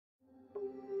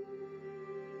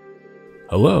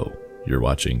Hello, you're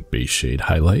watching Base Shade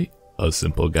Highlight, a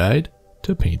simple guide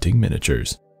to painting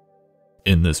miniatures.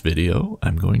 In this video,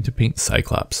 I'm going to paint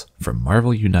Cyclops from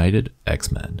Marvel United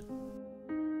X-Men.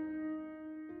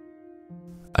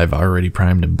 I've already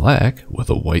primed in black with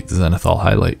a white zenithal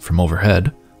highlight from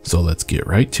overhead, so let's get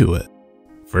right to it.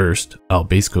 First, I'll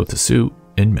base coat the suit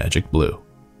in magic blue.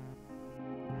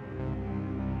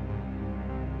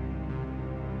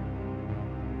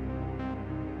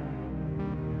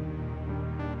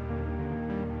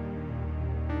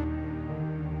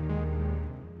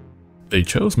 They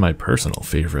chose my personal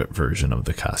favorite version of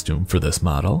the costume for this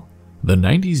model, the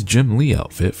 90s Jim Lee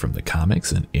outfit from the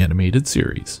comics and animated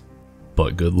series.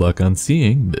 But good luck on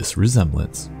seeing this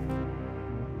resemblance.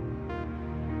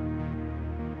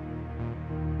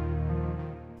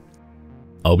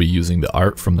 I'll be using the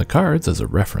art from the cards as a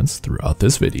reference throughout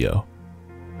this video.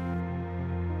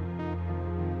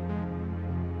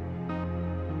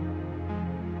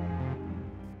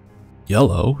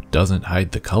 Yellow doesn't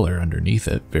hide the color underneath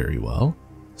it very well,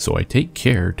 so I take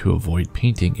care to avoid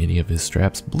painting any of his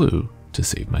straps blue to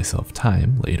save myself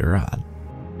time later on.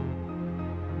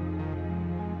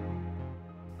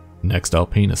 Next, I'll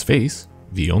paint his face,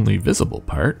 the only visible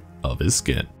part of his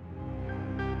skin.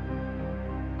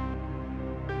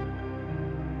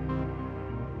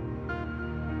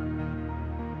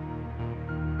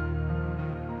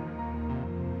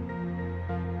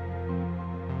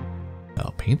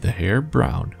 I'll paint the hair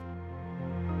brown.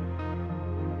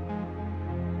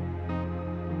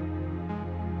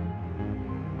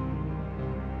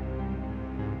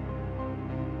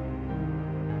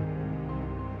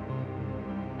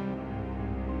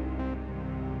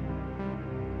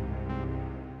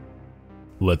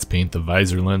 Let's paint the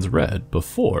visor lens red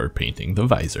before painting the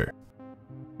visor.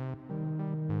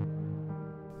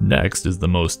 Next is the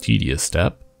most tedious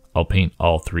step. I'll paint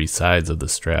all three sides of the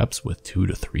straps with 2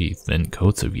 to 3 thin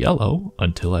coats of yellow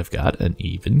until I've got an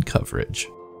even coverage.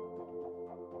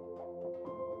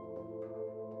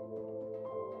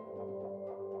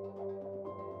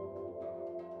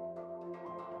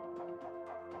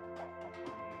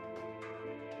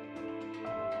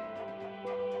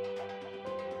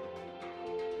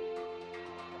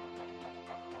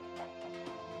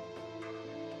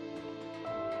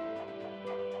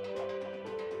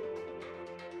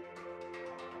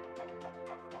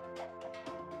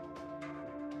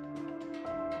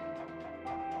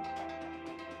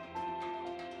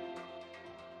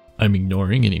 I'm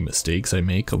ignoring any mistakes I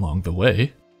make along the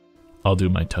way. I'll do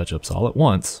my touch-ups all at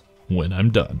once when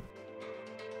I'm done.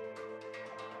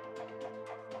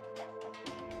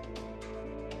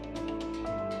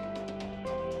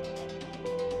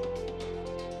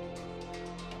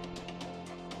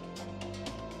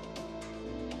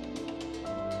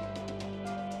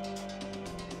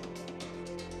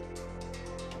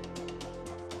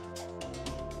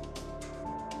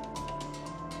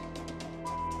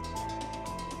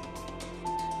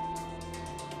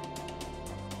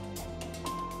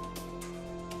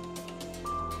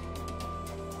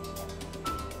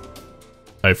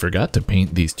 I forgot to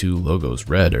paint these two logos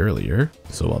red earlier,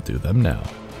 so I'll do them now.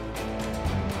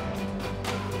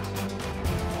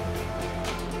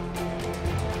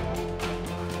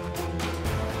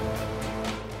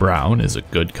 Brown is a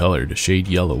good color to shade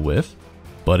yellow with,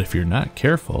 but if you're not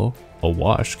careful, a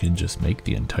wash can just make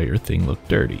the entire thing look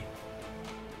dirty.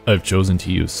 I've chosen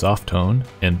to use soft tone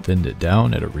and thinned it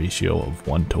down at a ratio of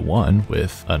 1:1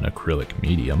 with an acrylic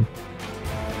medium.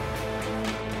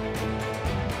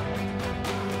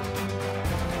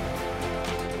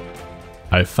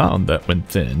 I've found that when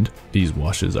thinned, these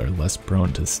washes are less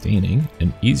prone to staining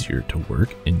and easier to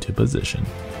work into position.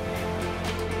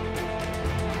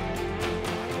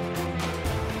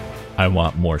 I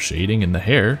want more shading in the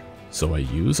hair, so I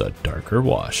use a darker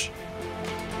wash.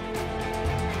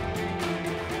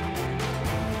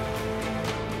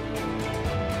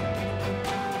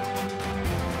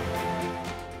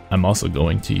 I'm also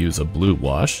going to use a blue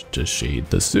wash to shade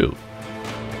the suit.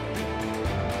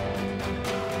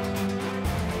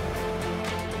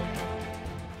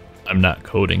 I'm not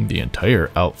coating the entire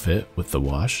outfit with the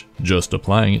wash, just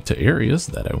applying it to areas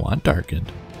that I want darkened.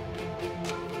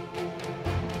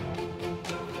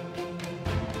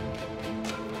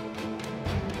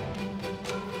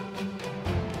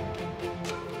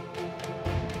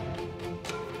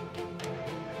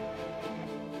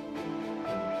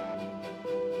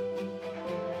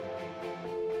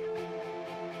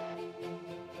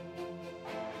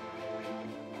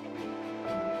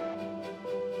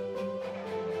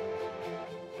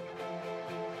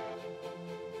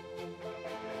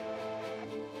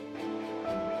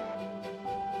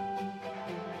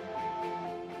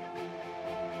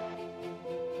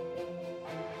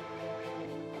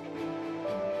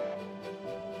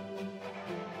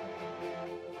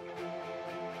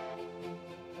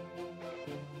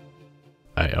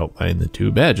 I outline the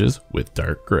two badges with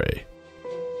dark gray.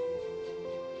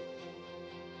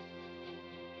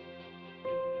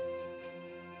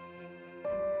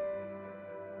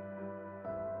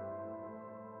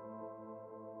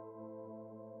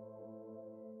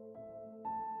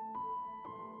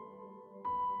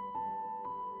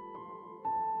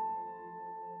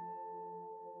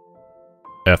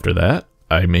 After that,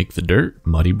 I make the dirt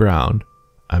muddy brown.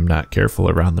 I'm not careful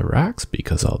around the rocks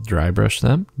because I'll dry brush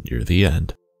them near the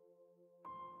end.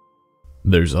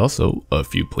 There's also a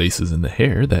few places in the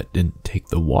hair that didn't take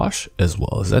the wash as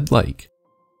well as I'd like.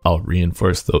 I'll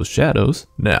reinforce those shadows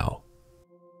now.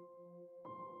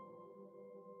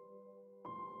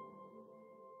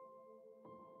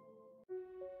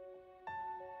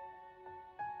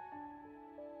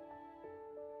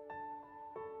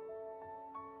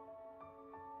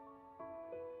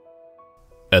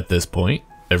 At this point,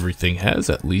 everything has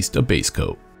at least a base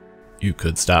coat. You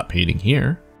could stop painting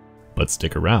here, but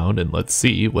stick around and let's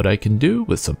see what I can do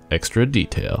with some extra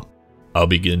detail. I'll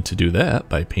begin to do that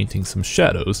by painting some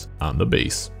shadows on the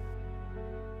base.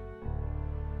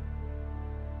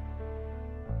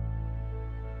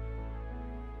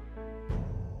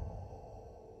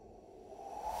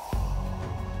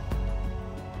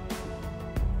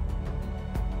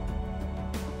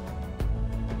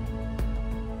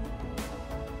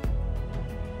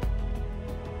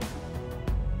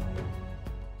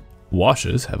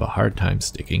 Washes have a hard time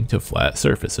sticking to flat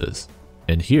surfaces,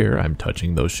 and here I'm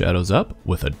touching those shadows up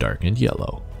with a darkened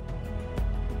yellow.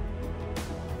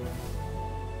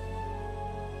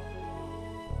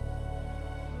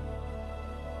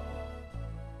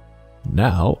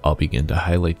 Now I'll begin to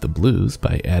highlight the blues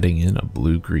by adding in a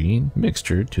blue-green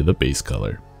mixture to the base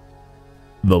color.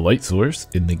 The light source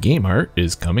in the game art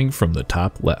is coming from the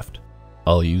top left.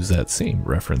 I'll use that same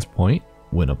reference point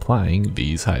when applying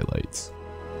these highlights.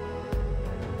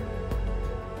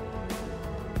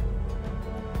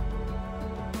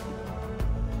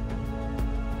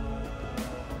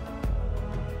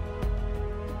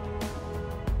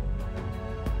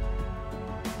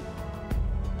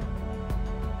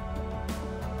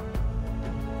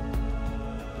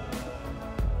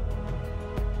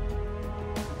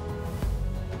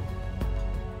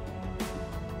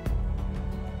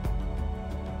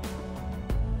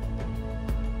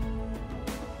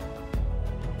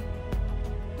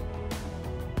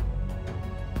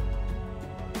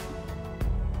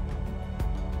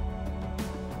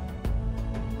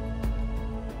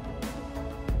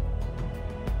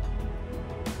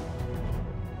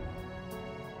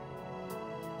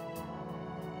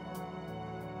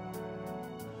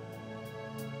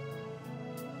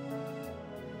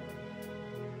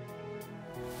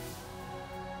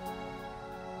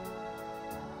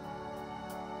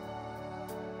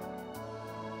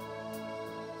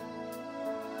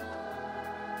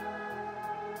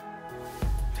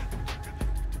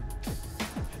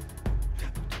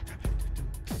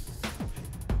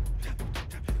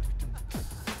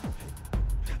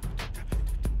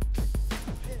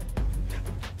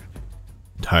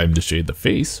 Time to shade the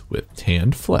face with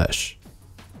tanned flesh.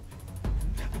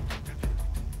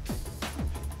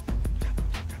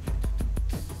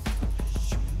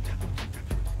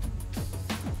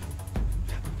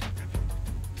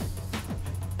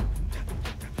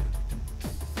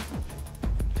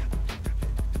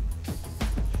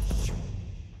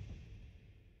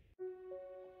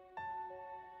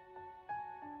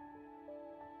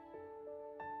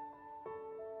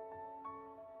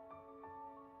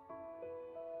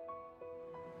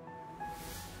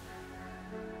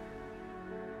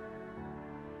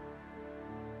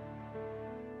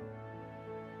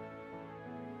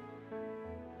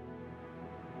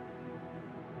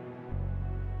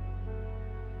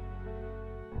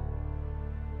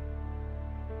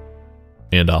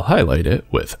 And I'll highlight it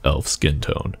with elf skin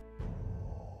tone.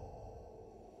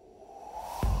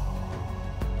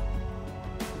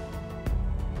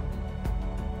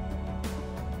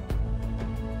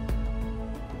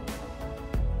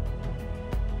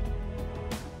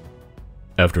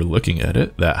 After looking at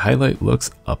it, that highlight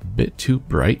looks a bit too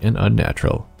bright and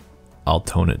unnatural. I'll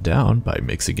tone it down by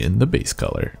mixing in the base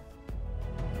color.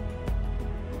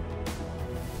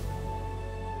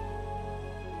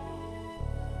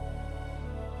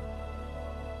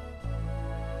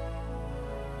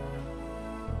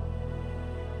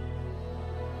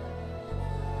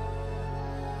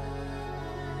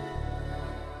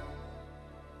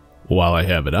 While I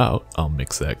have it out, I'll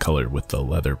mix that color with the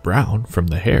leather brown from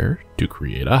the hair to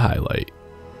create a highlight.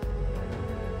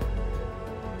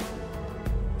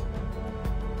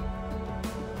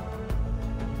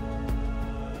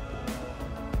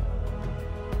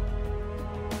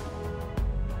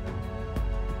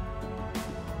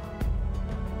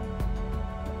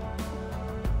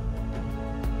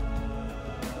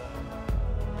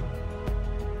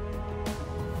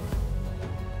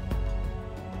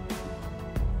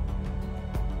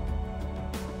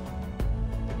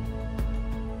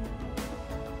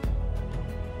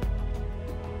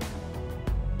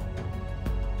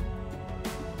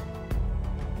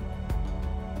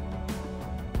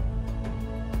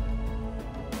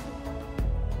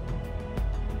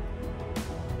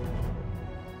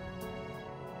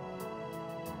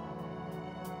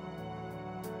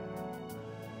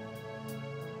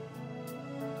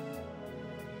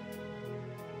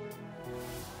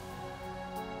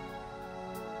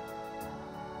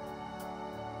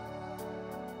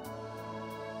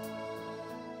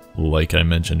 Like I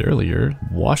mentioned earlier,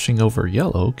 washing over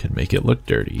yellow can make it look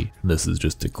dirty. This is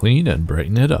just to clean and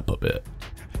brighten it up a bit.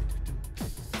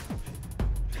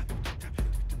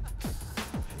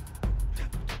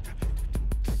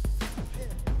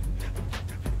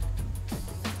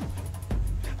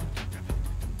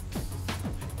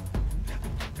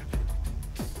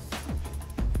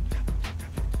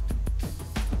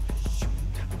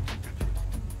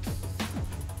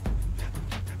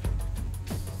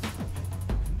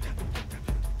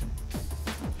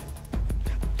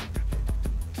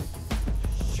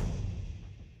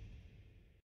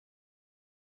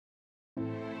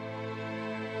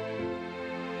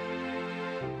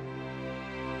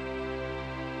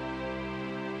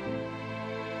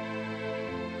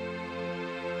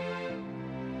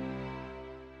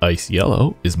 Ice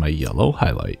yellow is my yellow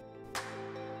highlight.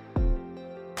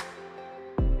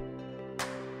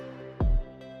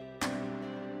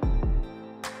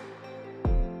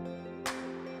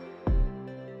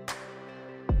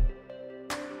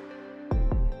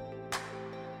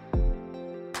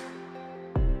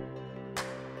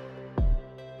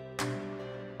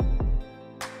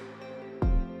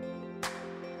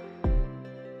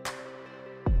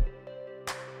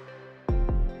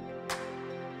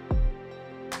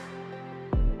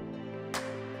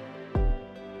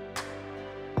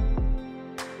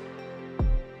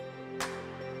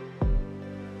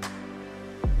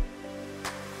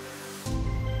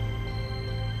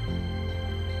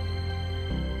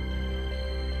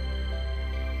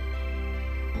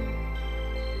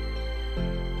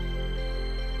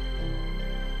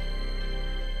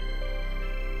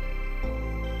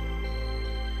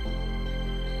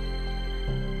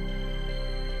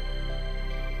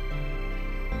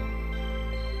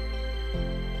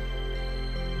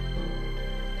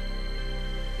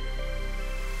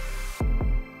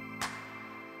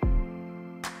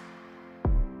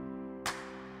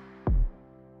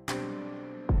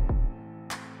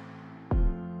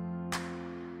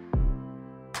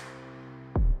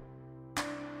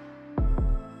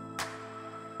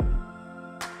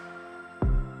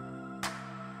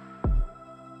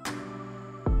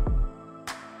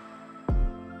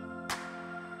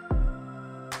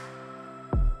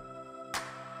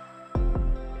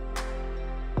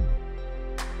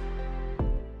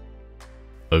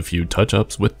 A few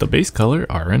touch-ups with the base color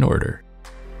are in order.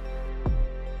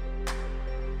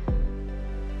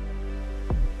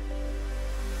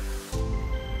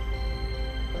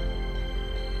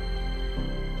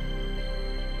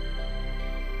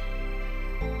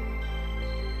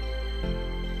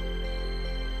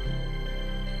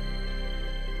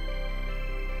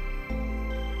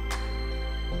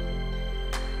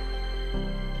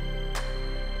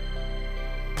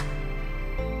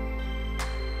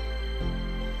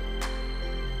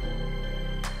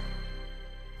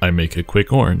 I make a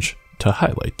quick orange to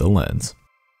highlight the lens.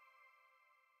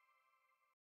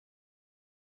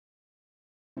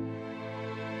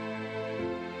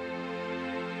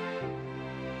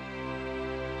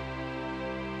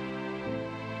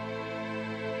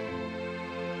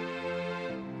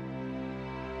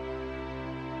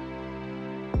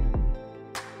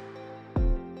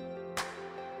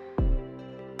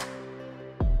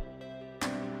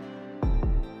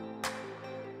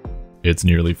 It's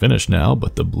nearly finished now,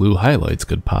 but the blue highlights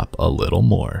could pop a little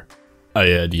more.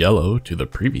 I add yellow to the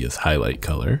previous highlight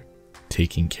color.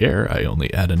 Taking care, I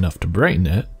only add enough to brighten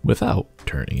it without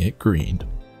turning it green.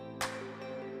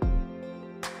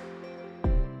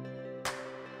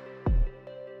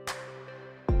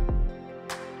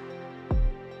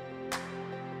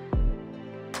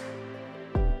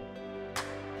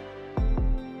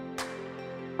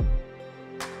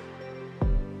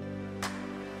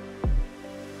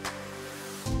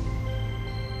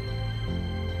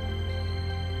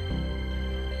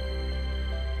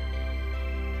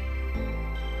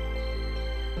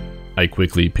 I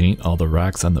quickly paint all the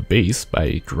rocks on the base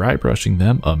by dry brushing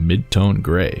them a mid-tone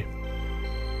gray.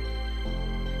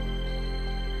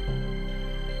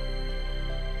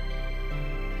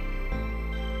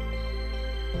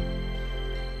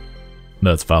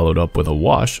 That's followed up with a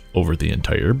wash over the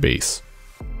entire base.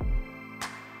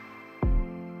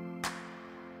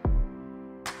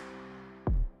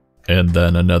 And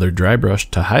then another dry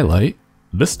brush to highlight,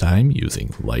 this time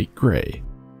using light gray.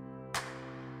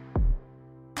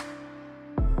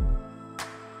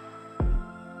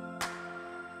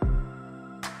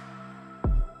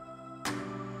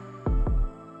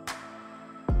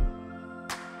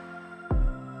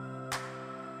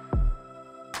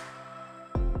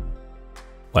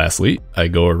 Lastly, I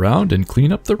go around and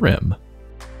clean up the rim.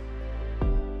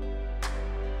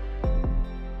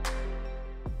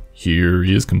 Here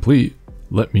he is complete.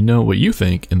 Let me know what you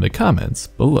think in the comments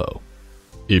below.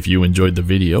 If you enjoyed the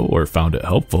video or found it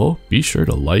helpful, be sure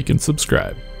to like and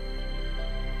subscribe.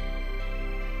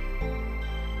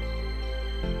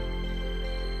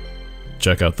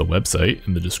 Check out the website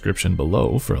in the description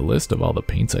below for a list of all the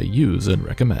paints I use and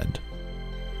recommend.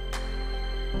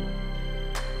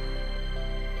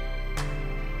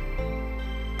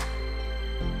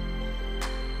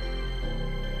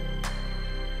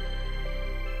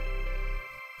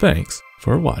 Thanks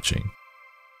for watching.